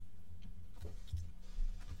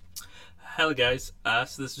Hello guys,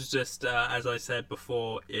 so this was just, as I said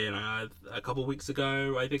before, a couple weeks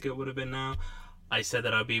ago, I think it would have been now, I said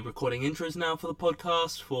that I'd be recording intros now for the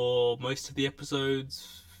podcast for most of the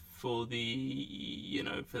episodes for the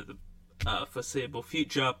foreseeable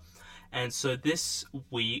future. And so this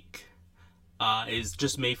week is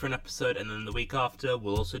just me for an episode, and then the week after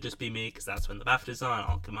will also just be me, because that's when the BAFTAs are, and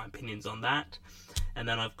I'll give my opinions on that. And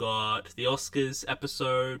then I've got the Oscars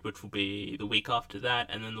episode, which will be the week after that,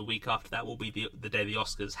 and then the week after that will be the day the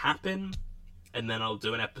Oscars happen. And then I'll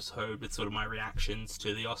do an episode with sort of my reactions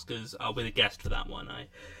to the Oscars. I'll be the guest for that one.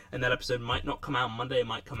 And that episode might not come out on Monday, it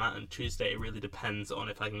might come out on Tuesday. It really depends on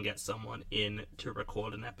if I can get someone in to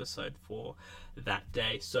record an episode for that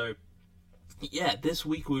day. So yeah, this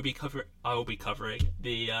week I will be covering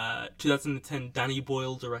the 2010 Danny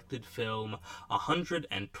Boyle directed film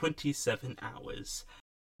 127 Hours.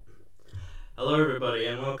 Hello everybody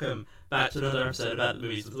and welcome back to another episode about the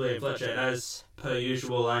movies with William Fletcher. As per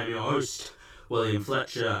usual, I am your host, William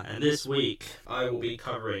Fletcher, and this week I will be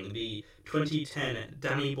covering the 2010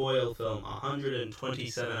 Danny Boyle film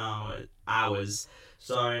 127 Hours,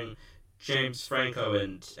 starring James Franco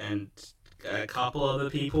and a couple other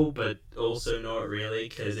people, but also not really,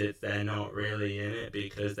 because they're not really in it,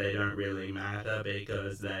 because they don't really matter,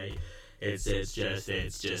 because it's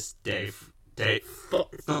just Dave.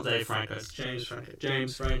 It's not Dave Franco. It's James Franco.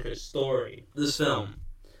 James Franco's story. This film.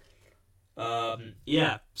 So I'm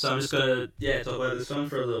just gonna talk about this film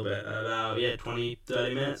for a little bit, about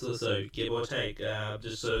 20-30 minutes or so, give or take.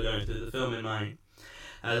 Just sort of going through the film in mind,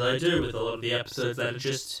 as I do with a lot of the episodes that are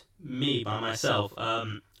just me by myself.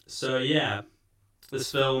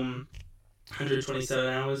 This film, 127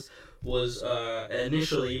 Hours, was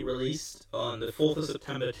initially released on the 4th of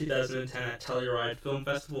September 2010 at Telluride Film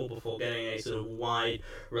Festival, before getting a sort of wide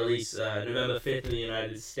release November 5th in the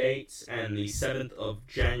United States and the 7th of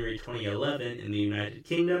January 2011 in the United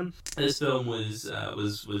Kingdom. This film was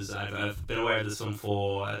I've been aware of this film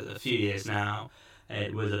for a few years now.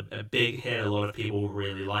 It was a big hit. A lot of people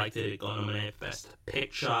really liked it. It got nominated for Best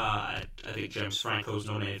Picture. I think James Franco was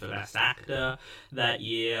nominated for Best Actor that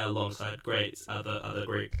year, alongside other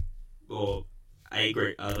great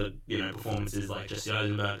performances like Jesse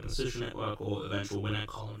Eisenberg in The Social Network, or eventual winner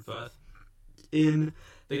Colin Firth in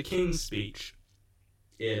The King's Speech.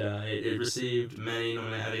 It received many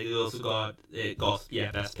nominations. I think it also got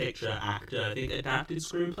Best Picture, Actor. I think Adapted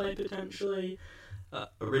Screenplay potentially.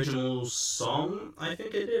 Original Song, I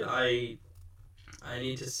think it did. I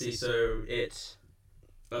need to see. So it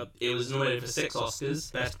was nominated for 6 Oscars: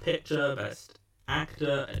 Best Picture, Best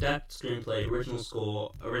Actor, Adapted Screenplay, Original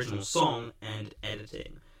Score, Original Song, and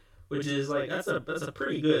Editing. Which is that's a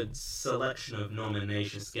pretty good selection of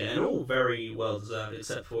nominations, and all very well deserved,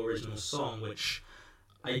 except for Original Song, which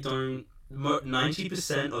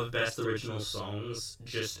 90% of Best Original Songs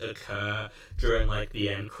just occur during the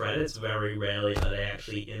end credits. Very rarely are they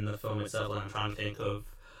actually in the film itself. I'm trying to think of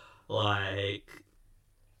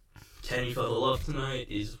Can You Feel the Love Tonight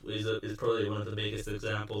is probably one of the biggest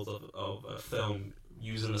examples of a film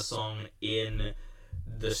using a song in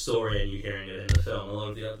the story and you hearing it in the film. A lot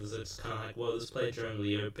of the others, it's kind of this played during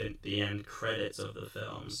the end credits of the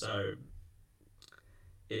film, so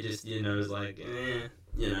it just is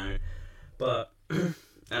but and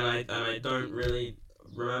I don't really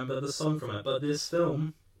remember the song from it, but this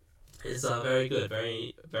film is very good,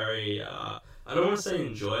 very very I don't want to say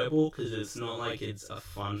enjoyable, because it's not like it's a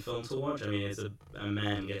fun film to watch. I mean, it's a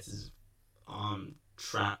man gets his arm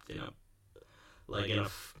trapped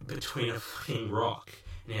between a fucking rock,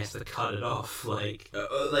 and he has to cut it off. Sort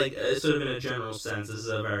of in a general sense, this is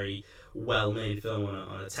a very well-made film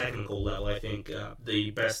on a technical level. I think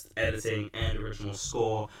the Best Editing and Original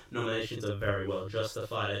Score nominations are very well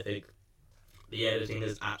justified. I think the editing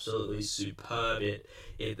is absolutely superb.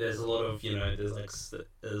 There's a lot of there's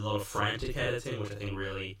a lot of frantic editing, which I think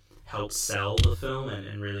really helps sell the film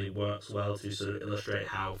and really works well to sort of illustrate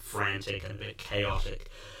how frantic and a bit chaotic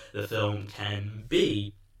the film can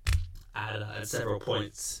be at several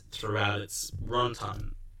points throughout its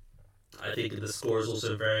runtime. I think the score is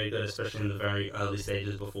also very good, especially in the very early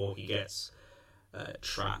stages before he gets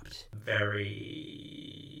trapped. It's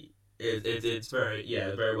very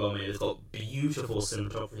well made. It's got beautiful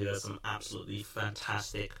cinematography. There's some absolutely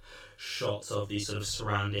fantastic shots of these sort of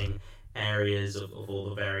surrounding areas of all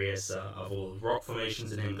the various of all the rock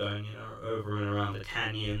formations, and him going over and around the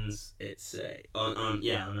canyons. It's on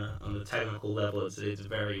the technical level, it's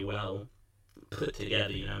very well put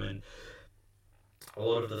together, and a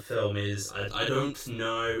lot of the film is, I don't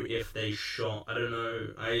know if they shot, I don't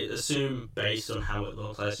know, I assume based on how it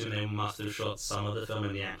looks, I assume they must have shot some of the film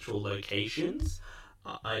in the actual locations.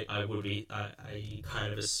 I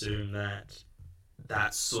kind of assume that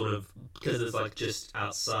that's sort of, because it's like just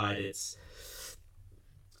outside, it's,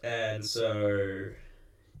 and so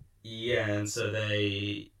yeah, and so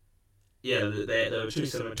there were two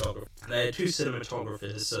cinematographers. They had two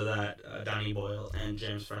cinematographers so that Danny Boyle and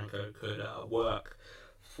James Franco could work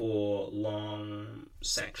for long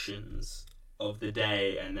sections of the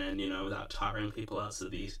day, and then, without tiring people out, so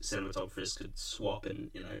these cinematographers could swap,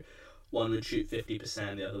 and one would shoot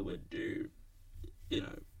 50%, the other would do,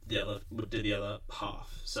 the other would do the other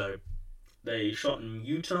half. So they shot in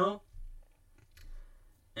Utah,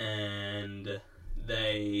 and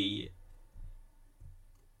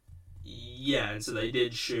and so they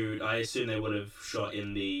did shoot. I assume they would have shot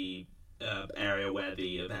in the area where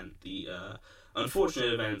the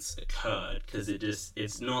unfortunate events occurred, because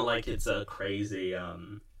it's not like it's a crazy.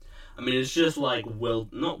 It's just like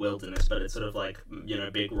not wilderness, but it's sort of like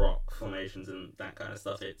big rock formations and that kind of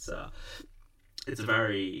stuff. It's a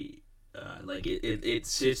very it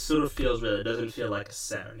sort of feels real. It doesn't feel like a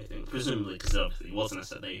set or anything, presumably, because obviously it wasn't a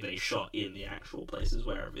set. They shot in the actual places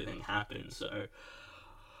where everything happened. So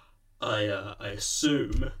I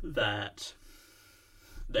assume that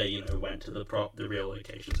they went to the real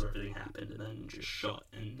locations where everything happened, and then just shot,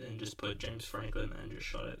 and then just put James Franco in there and just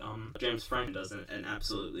shot it. James Franco does an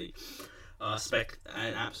absolutely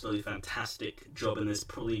fantastic job in this.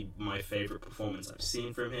 Probably my favorite performance I've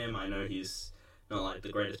seen from him. I know he's not like the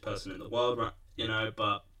greatest person in the world, but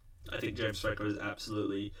I think James Franco is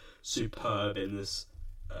absolutely superb in this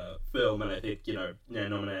film, and I think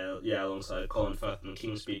nominated alongside Colin Firth in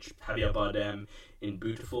King's Speech, Javier Bardem in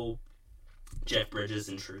Beautiful, Jeff Bridges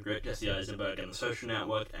in True Grit, Jesse Eisenberg in The Social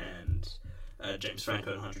Network, and James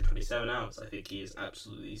Franco in 127 Hours. I think he is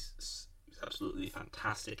absolutely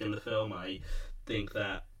fantastic in the film. I think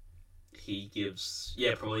that he gives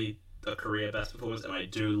probably a career best performance, and I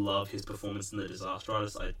do love his performance in The Disaster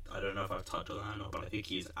Artist. I don't know if I've touched on that or not, but I think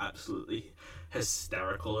he's absolutely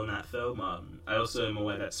hysterical in that film. I also am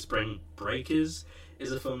aware that Spring Breakers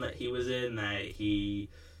is a film that he was in, that he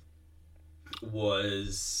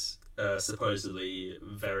was supposedly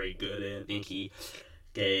very good in. I think he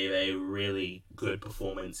gave a really good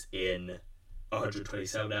performance in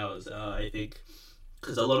 127 Hours. I think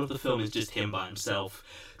because a lot of the film is just him by himself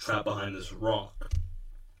trapped behind this rock,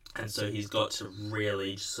 and so he's got to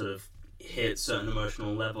really sort of hit certain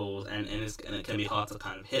emotional levels, and it can be hard to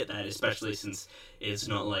kind of hit that, especially since it's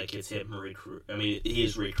not like it's him he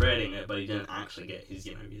is recreating it, but he didn't actually get his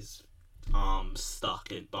his arms stuck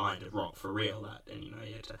behind a rock for real, and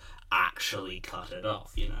he had to actually cut it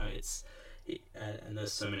off. And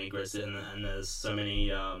there's so many grids in, and there's so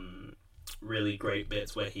many really great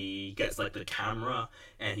bits where he gets like the camera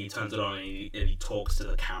and he turns it on, and he talks to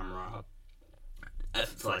the camera.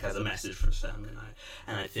 It's like as a message for his family,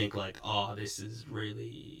 and I think like, this is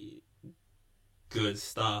really good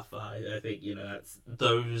stuff. I think that's,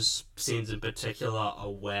 those scenes in particular are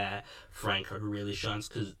where Franco really shines,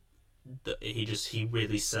 because he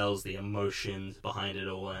really sells the emotions behind it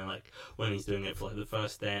all, and like when he's doing it for like the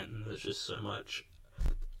first day, and there's just so much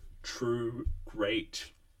true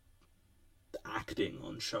great acting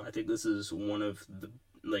on show. I think this is one of the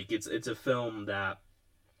it's a film that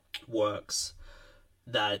works,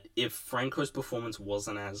 that if Franco's performance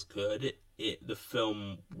wasn't as good, the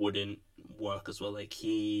film wouldn't work as well. Like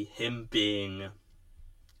him being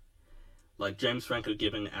like James Franco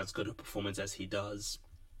giving as good a performance as he does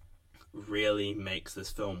really makes this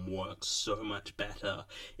film work so much better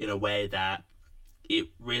in a way that it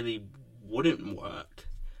really wouldn't work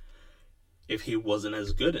if he wasn't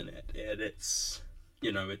as good in it. And it's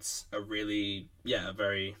a really a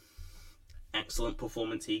very excellent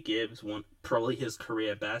performance he gives, probably his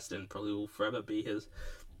career best, and probably will forever be his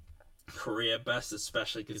career best,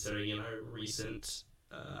 especially considering recent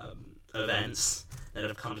events that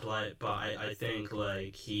have come to light. But I think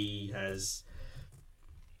like he has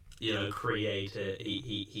created,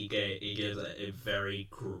 he gives a very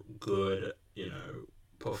good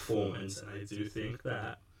performance, and I do think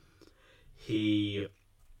that he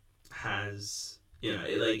has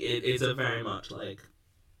it's a very much like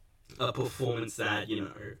a performance that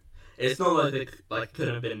it's not like it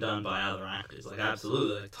couldn't have been done by other actors. Like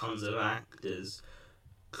absolutely, like tons of actors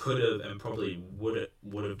could have and probably would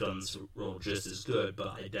have done this role just as good.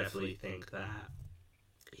 But I definitely think that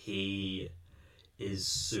he is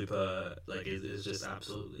super is just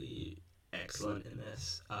absolutely excellent in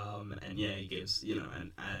this. And he gives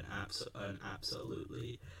an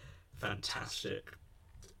absolutely fantastic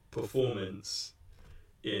performance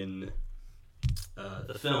in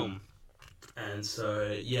the film. And so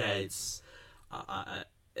it's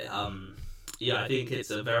I think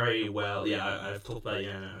it's a very well. I've talked about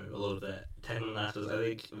a lot of the technical aspects. I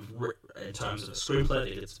think in terms of a screenplay, I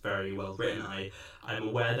think it's very well written. I'm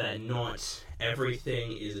aware that not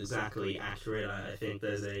everything is exactly accurate. I think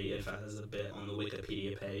there's a bit on the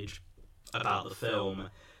Wikipedia page about the film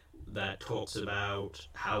that talks about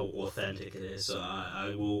how authentic it is. So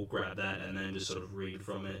I will grab that and then just sort of read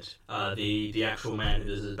from it. The actual man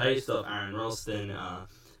who this is based off, Aaron Ralston.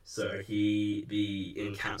 So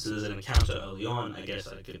there's an encounter early on. I guess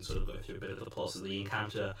I can sort of go through a bit of the plot of the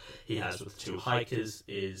encounter he has with two hikers.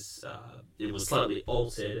 It was slightly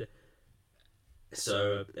altered.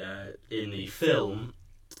 So in the film,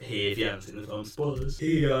 if you haven't seen the film, spoilers.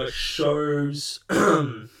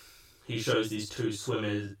 He shows these two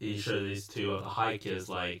swimmers. He shows these two other hikers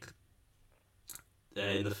like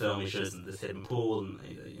in the film. He shows them this hidden pool and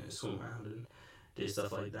they swim around and do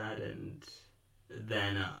stuff like that, and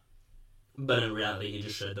then but in reality he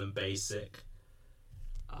just showed them basic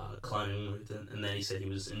climbing routes, and then he said he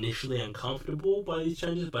was initially uncomfortable by these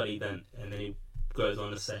changes, but then he goes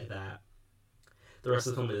on to say that the rest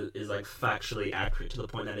of the film is like factually accurate to the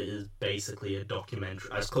point that it is basically a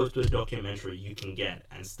documentary, as close to a documentary you can get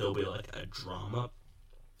and still be like a drama.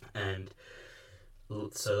 And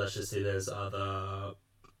so let's just say there's other,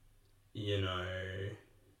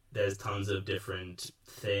 there's tons of different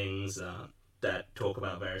things that talk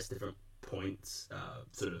about various different points,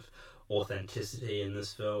 sort of authenticity in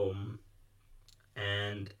this film.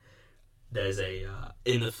 And there's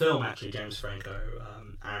in the film, actually, James Franco,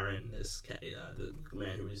 Aaron, the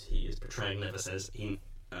man he is portraying, never says, in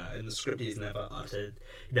the script he never utters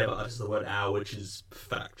the word "ow," which is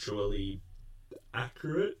factually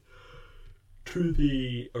accurate to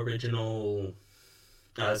the original.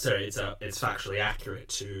 It's factually accurate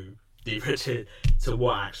to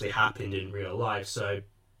what actually happened in real life. So,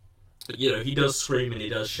 he does scream and he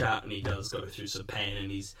does shout and he does go through some pain,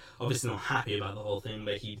 and he's obviously not happy about the whole thing,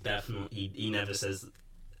 but he never says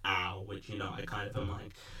 "ow," which, I kind of am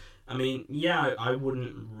like, I mean, yeah, I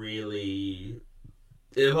wouldn't really,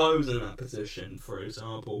 if I was in that position, for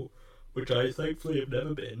example, which I thankfully have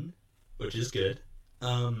never been, which is good,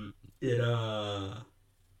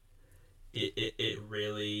 it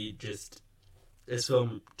really just, this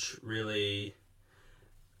film really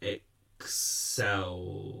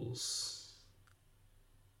excels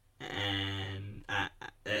and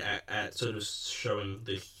at sort of showing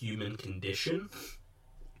the human condition,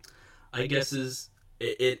 I guess, is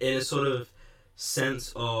it in a sort of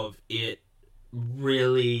sense of it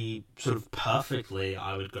really sort of perfectly,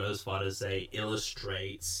 I would go as far as say,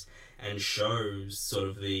 illustrates and shows sort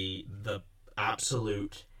of the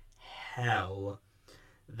absolute hell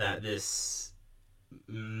that this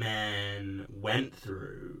man went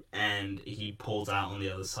through, and he pulls out on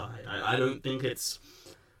the other side. I don't think it's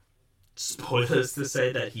spoilers to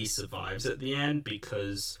say that he survives at the end,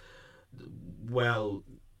 because, well,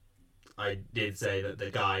 I did say that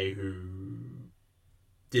the guy who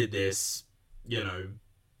did this,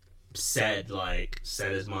 said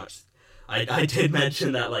as much. I did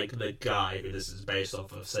mention that, the guy who this is based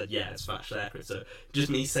off of said, yeah, it's factually accurate. So just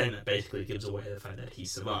me saying that basically gives away the fact that he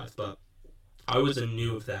survived. But I wasn't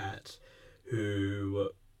new of that,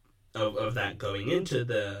 of that going into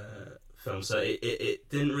the film. So it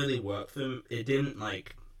didn't really work for him. It didn't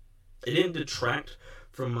detract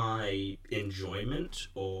from my enjoyment,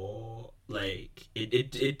 or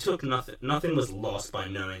it took nothing was lost by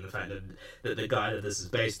knowing the fact that the guy that this is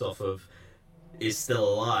based off of is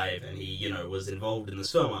still alive, and he was involved in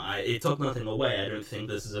this film. It took nothing away. I don't think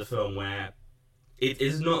this is a film where it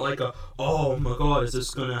is not like a, oh my god, is this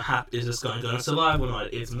gonna survive or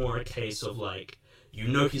not. It's more a case of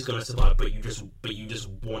he's gonna survive, but you just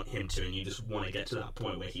want him to, and you just want to get to that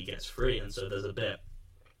point where he gets free. And so there's a bit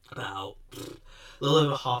about a little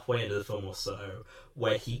over halfway into the film or so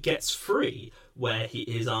where he gets free, where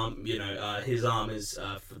his arm is,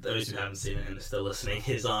 for those who haven't seen it and are still listening,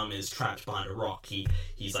 his arm is trapped behind a rock.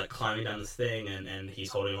 He's climbing down this thing, and he's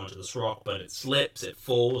holding onto this rock, but it slips, it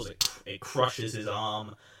falls, it crushes his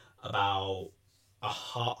arm. About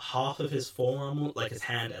half of his forearm, his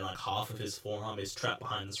hand, and half of his forearm is trapped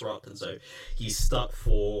behind this rock, and so he's stuck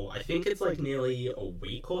for, I think it's nearly a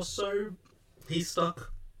week or so. He's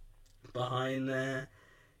stuck behind there.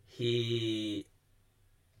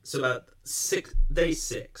 So about day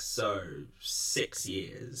 6, so 6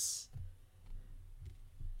 years.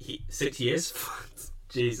 6 years?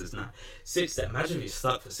 Jesus, no. 6 days. Imagine if he was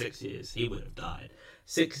stuck for 6 years. He would have died.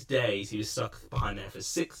 6 days, he was stuck behind there for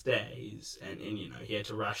 6 days, and he had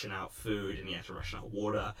to ration out food, and he had to ration out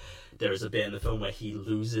water. There is a bit in the film where he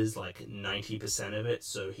loses 90% of it,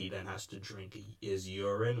 so he then has to drink his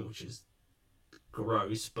urine, which is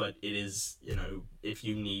gross, but it is, you know, if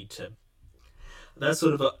you need to, that's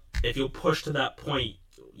sort of if you're pushed to that point,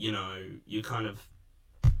 you know, you kind of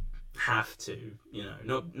have to, you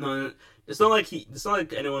know, no, it's not like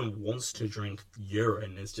anyone wants to drink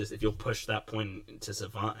urine. It's just if you're pushed to that point to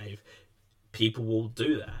survive, people will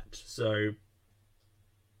do that. So,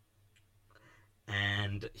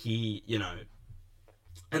 and he, you know,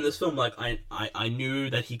 in this film, like I knew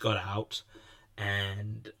that he got out,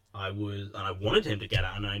 and I wanted him to get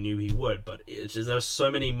out, and I knew he would, but it's just there were so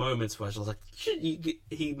many moments where I was like,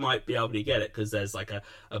 he might be able to get it, because there's like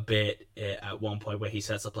a bit at one point where he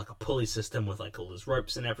sets up like a pulley system with like all his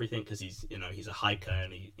ropes and everything, because he's, you know, he's a hiker,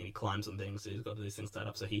 and he climbs on things, so he's got these things tied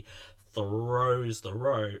up, so he throws the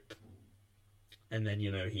rope, and then,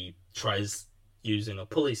 you know, he tries using a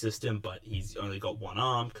pulley system, but he's only got one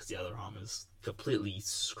arm because the other arm is completely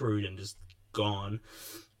screwed and just gone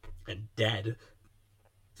and dead.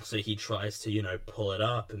 So he tries to, you know, pull it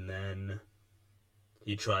up, and then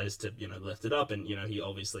he tries to, you know, lift it up, and, you know, he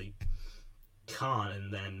obviously can't,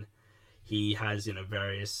 and then he has, you know,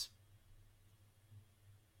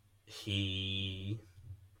 he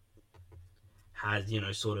has, you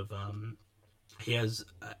know, sort of, he has,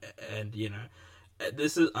 and, you know,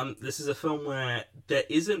 this is a film where there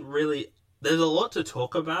isn't really, there's a lot to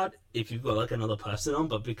talk about if you've got like another person on,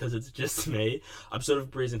 but because it's just me, I'm sort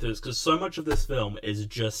of breezing through this, because so much of this film is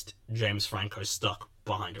just James Franco stuck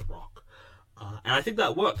behind a rock, and I think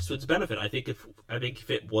that works to its benefit. I think if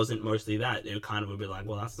it wasn't mostly that, it kind of would be like,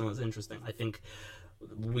 well, that's not as interesting. I think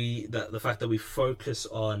the fact that we focus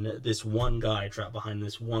on this one guy trapped behind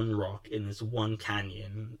this one rock in this one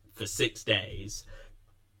canyon for 6 days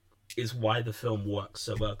is why the film works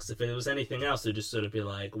so well. Because if it was anything else, it'd just sort of be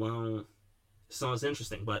like, well, it's not as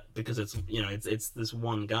interesting. But because it's, you know, it's this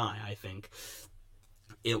one guy, I think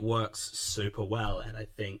it works super well. And I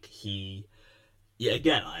think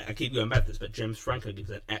again, I keep going back to this, but James Franco gives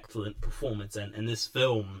an excellent performance, and this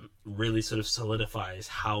film really sort of solidifies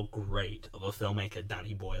how great of a filmmaker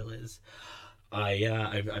Danny Boyle is.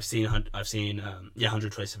 I've seen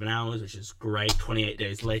 127 Hours, which is great. 28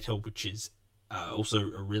 Days Later, which is also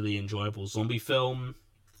a really enjoyable zombie film.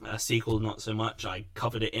 A sequel, not so much. I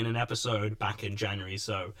covered it in an episode back in January,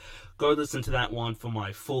 so go listen to that one for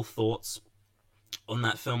my full thoughts on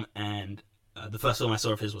that film. And the first film I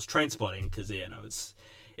saw of his was Trainspotting, because, you know, it's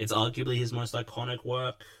arguably his most iconic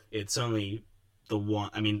work. It's only the one.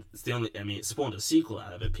 I mean, it spawned a sequel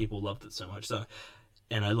out of it. People loved it so much. So,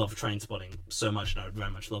 and I love Trainspotting so much, and I would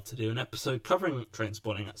very much love to do an episode covering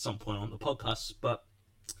Trainspotting at some point on the podcast. But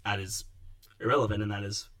that is irrelevant, and that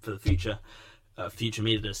is for the future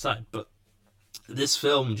me to decide. But this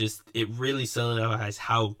film it really solidifies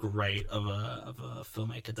how great of a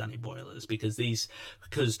filmmaker Danny Boyle is, because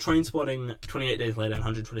Trainspotting, 28 Days Later, and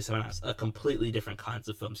 127 Hours are completely different kinds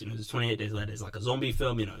of films. You know, 28 Days Later is like a zombie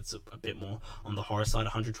film, you know, it's a bit more on the horror side.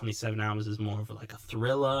 127 Hours is more of like a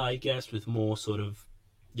thriller, I guess, with more sort of,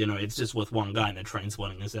 you know, it's just with one guy. And then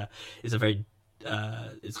Trainspotting is a very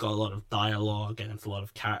it's got a lot of dialogue, and it's a lot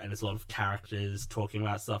of characters talking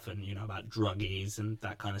about stuff, and, you know, about druggies and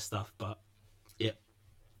that kind of stuff. But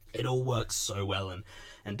it all works so well,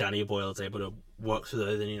 and Danny Boyle's able to work through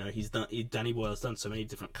those. And, you know, Danny Boyle's done so many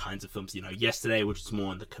different kinds of films. You know, Yesterday, which is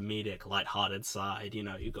more on the comedic, lighthearted side. You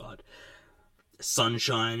know, you got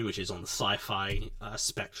Sunshine, which is on the sci-fi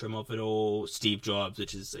spectrum of it all. Steve Jobs,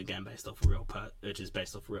 which is again based off a real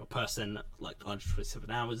person, like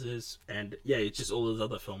 127 Hours is. And yeah, it's just all those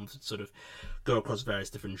other films that sort of go across various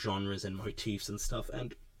different genres and motifs and stuff.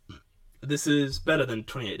 And this is better than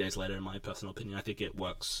 28 Days Later, in my personal opinion. I think it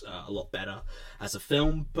works a lot better as a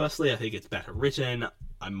film. Personally, I think it's better written.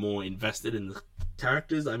 I'm more invested in the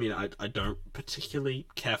characters. I mean, I don't particularly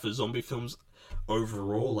care for zombie films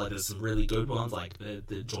overall. Like, there's some really good ones, like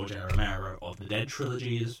the George A. Romero of the Dead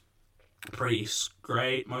trilogy is pretty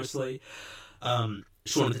great, mostly. Shaun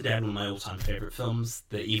of the Dead, one of my all-time favorite films.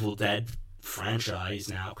 The Evil Dead franchise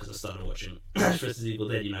now, because I started watching Ash vs. Evil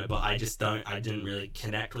Dead, you know, but I didn't really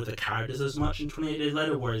connect with the characters as much in 28 Days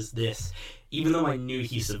Later, whereas this, even though I knew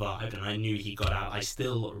he survived and I knew he got out, I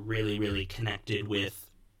still really, really connected with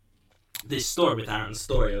this story, with Aaron's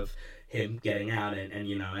story of him getting out, and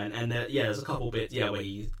you know, and there's a couple bits,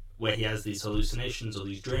 where he has these hallucinations or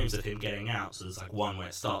these dreams of him getting out. So there's like one where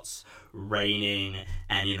it starts raining,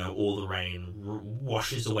 and, you know, all the rain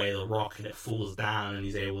washes away the rock, and it falls down, and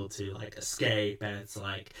he's able to like escape. And it's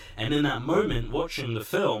like, and in that moment watching the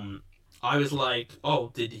film, I was like,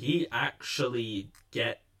 oh, did he actually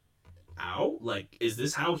get out? Like, is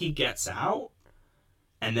this how he gets out?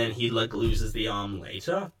 And then he like loses the arm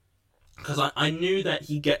later. Because I knew that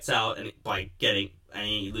he gets out and by getting and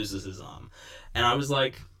he loses his arm. And I was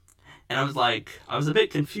a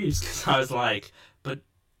bit confused because I was like, but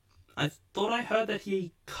I thought I heard that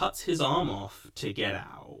he cuts his arm off to get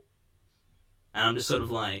out. And I'm just sort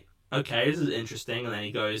of like, okay, this is interesting. And then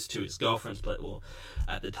he goes to his girlfriend's place, well,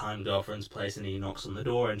 at the time, girlfriend's place, and he knocks on the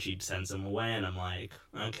door, and she sends him away. And I'm like,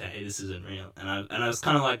 okay, this isn't real. And I was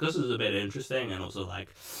kind of like, this is a bit interesting, and also like,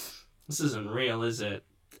 this isn't real, is it?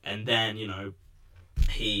 And then, you know,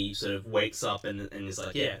 he sort of wakes up and he's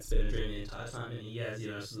like, yeah, it's been a dream the entire time, and he has, you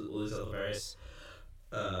know, all these other various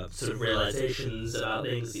sort of realizations about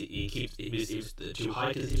things. He was the two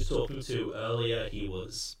hikers he was talking to earlier. He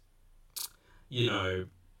was, you know,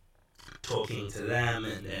 talking to them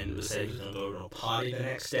and was saying he was going to go to a party the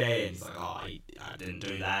next day, and he's like, oh, I didn't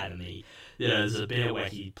do that. And he, you know, there's a bit where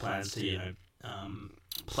he plans to, you know,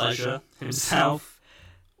 pleasure himself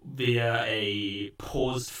via a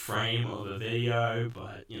paused frame of a video,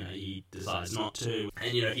 but, you know, he decides not to.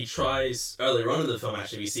 And, you know, he tries, earlier on in the film,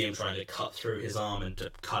 actually, we see him trying to cut through his arm and to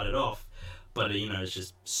cut it off, but, you know, it's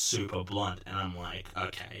just super blunt, and I'm like,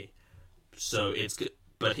 okay, so it's good.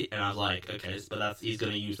 And I was like, okay, but he's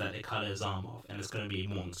going to use that to cut his arm off, and it's going to be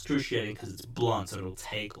more excruciating because it's blunt, so it'll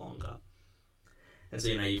take longer. And so,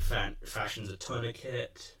 you know, he fashions a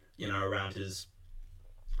tourniquet, you know, around his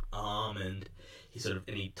arm, and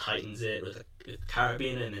he tightens it with a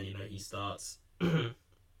carabiner, and then, you know, he starts, well,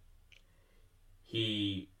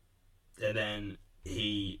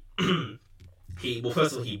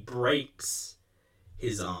 first of all, he breaks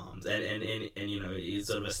his arms, and you know, he's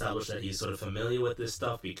sort of established that he's sort of familiar with this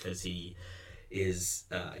stuff because he is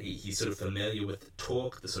he's sort of familiar with the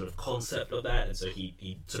torque, the sort of concept of that, and so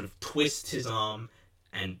he sort of twists his arm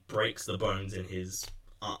and breaks the bones in his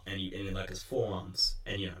in like his forearms,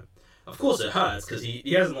 and, you know, of course it hurts because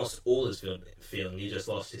he hasn't lost all his feeling, he just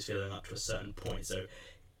lost his feeling up to a certain point, so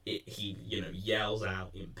he, you know, yells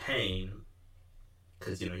out in pain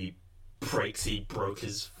because, you know, he broke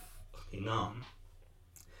his fucking arm.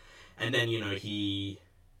 And then, you know, he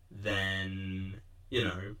then, you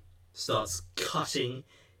know, starts cutting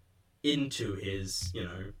into his, you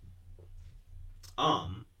know,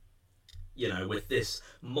 arm, you know, with this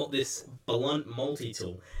blunt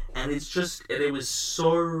multi-tool. And it was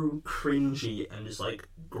so cringy and just, like,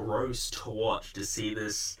 gross to watch to see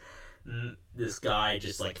this guy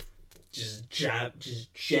just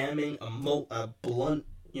jamming a blunt,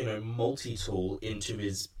 you know, multi-tool into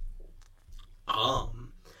his arm.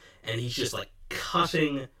 And he's just, like,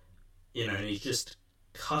 cutting, you know, and he's just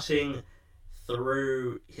cutting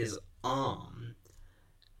through his arm.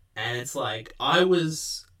 And it's like, when I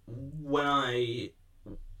was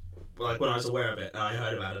aware of it and I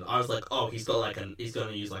heard about it, I was like, oh, he's going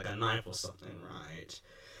to use, like, a knife or something, right?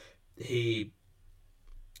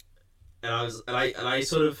 And I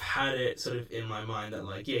sort of had it sort of in my mind that,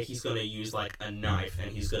 like, yeah, he's going to use, like, a knife,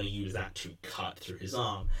 and he's going to use that to cut through his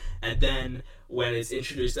arm. And then when it's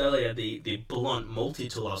introduced earlier, the blunt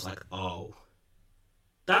multi-tool, I was like, oh,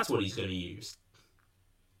 that's what he's going to use.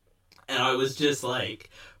 And I was just,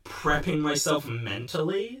 like, prepping myself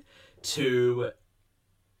mentally to,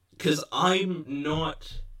 because I'm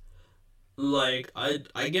not, like, I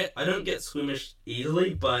don't get squeamish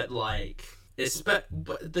easily, but, like, but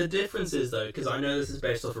the difference is, though, because I know this is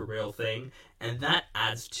based off a real thing, and that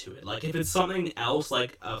adds to it. Like, if it's something else,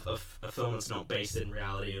 like a film that's not based in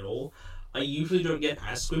reality at all, I usually don't get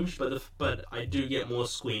as squeamish, but I do get more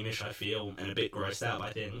squeamish, I feel, and a bit grossed out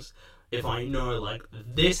by things, if I know, like,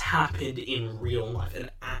 this happened in real life,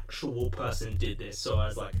 an actual person did this. So I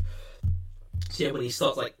was like, so yeah, when he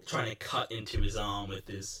starts, like, trying to cut into his arm with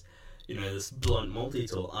this, you know, this blunt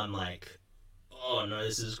multi-tool, I'm like, oh no,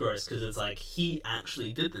 this is gross, because it's like, he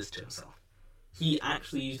actually did this to himself. He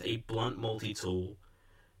actually used a blunt multi-tool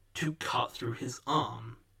to cut through his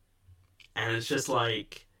arm. And it's just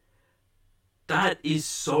like, that is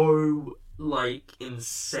so, like,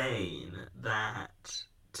 insane that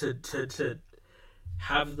to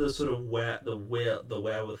have the sort of the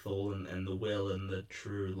wherewithal and the will and the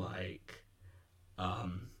true, like,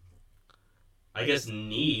 I guess,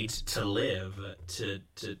 need to live to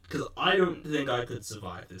because I don't think I could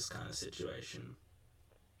survive this kind of situation.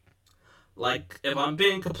 Like, if I'm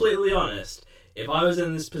being completely honest, if I was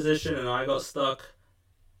in this position and I got stuck,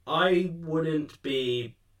 I wouldn't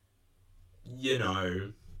be, you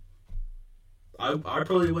know, I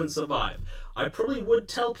probably wouldn't survive. I probably would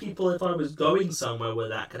tell people if I was going somewhere where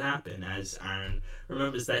that could happen, as Aaron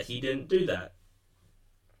remembers that he didn't do that.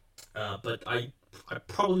 But I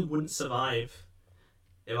probably wouldn't survive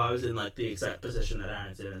if I was in, like, the exact position that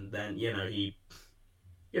Aaron's in. And then, you know,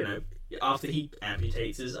 after he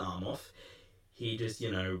amputates his arm off, he just,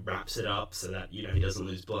 wraps it up so that, he doesn't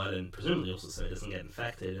lose blood, and presumably also so he doesn't get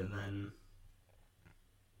infected, and then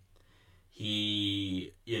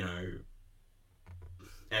he,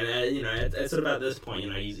 and, at sort of at this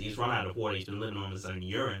point, he's run out of water. He's been living on his own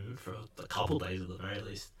urine for a couple days at the very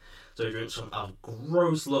least. So he drinks from a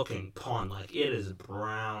gross-looking pond. Like, it is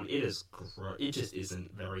brown. It is gross. It just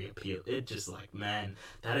isn't very appealing. It just, like, man,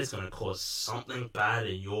 that is going to cause something bad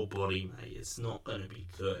in your body, mate. It's not going to be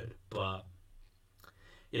good. But,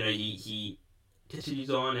 he continues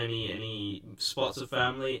on, and he spots a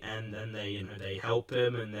family, and then they help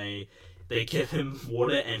him, and they give him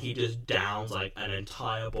water, and he just downs like an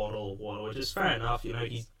entire bottle of water, which is fair enough.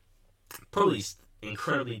 He's probably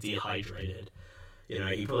incredibly dehydrated.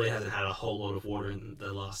 He probably hasn't had a whole lot of water in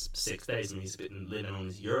the last 6 days, and he's been living on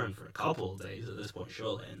his urine for a couple of days at this point,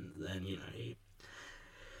 surely. And then,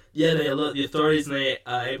 they alert the authorities, and they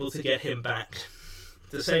are able to get him back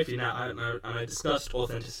to safety. Now, I discussed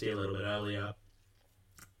authenticity a little bit earlier,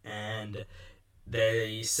 and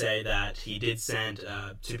they say that he did send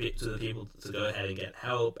to the people to go ahead and get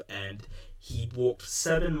help, and he walked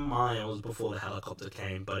 7 miles before the helicopter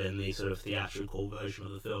came, but in the sort of theatrical version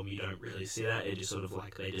of the film, you don't really see that. It just sort of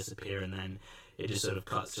like they disappear, and then it just sort of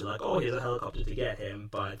cuts to like, oh, here's a helicopter to get him,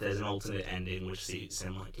 but there's an alternate ending which sees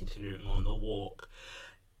him like continuing on the walk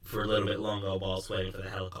for a little bit longer whilst waiting for the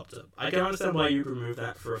helicopter. I can understand why you'd remove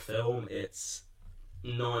that for a film. It's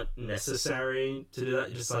not necessary to do that.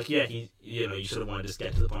 You're just like, yeah, you sort of want to just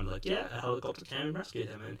get to the point of like, yeah, a helicopter came and rescued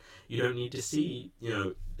him, and you don't need to see,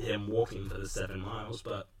 him walking for the 7 miles,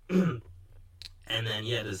 but and then,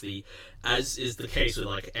 there's as is the case with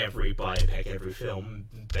like every biopic, every film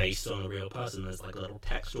based on a real person, there's like little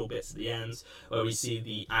textual bits at the ends where we see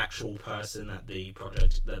the actual person that the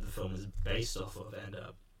film is based off of, and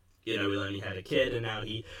Will had a kid, and now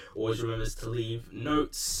he always remembers to leave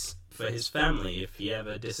notes for his family if he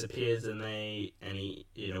ever disappears, and he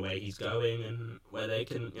where he's going and where they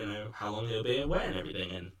can, how long he'll be away and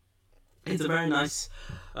everything. And it's a very nice,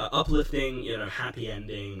 uplifting, happy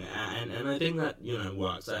ending, and I think that,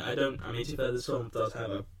 works. To be fair, this film does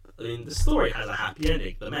have the story has a happy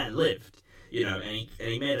ending. The man lived, and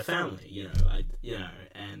he made a family,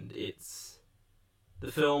 and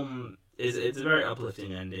the film it's a very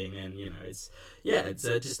uplifting ending, and it's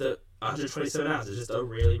just 127 hours. It's just a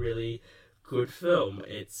really, really good film.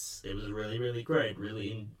 It was really, really great.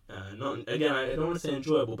 Really, I don't want to say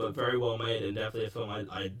enjoyable, but very well made, and definitely a film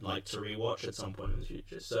I'd like to rewatch at some point in the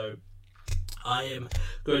future. So I am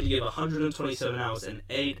going to give 127 hours an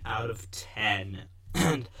 8 out of 10.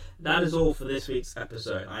 And that is all for this week's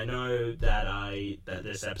episode. I know that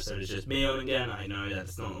this episode is just me on again. I know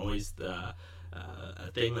that's not always a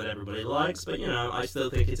thing that everybody likes, but I still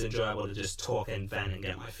think it's enjoyable to just talk and vent and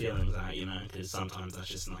get my feelings out, because sometimes that's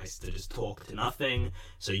just nice to just talk to nothing,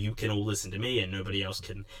 so you can all listen to me and nobody else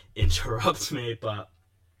can interrupt me. But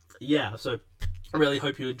so I really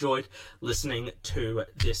hope you enjoyed listening to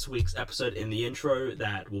this week's episode. In the intro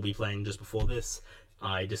that will be playing just before this,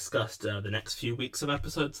 I discussed the next few weeks of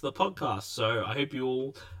episodes of the podcast, so I hope you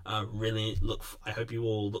all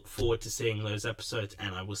look forward to seeing those episodes,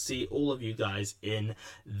 and I will see all of you guys in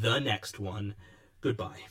the next one. Goodbye.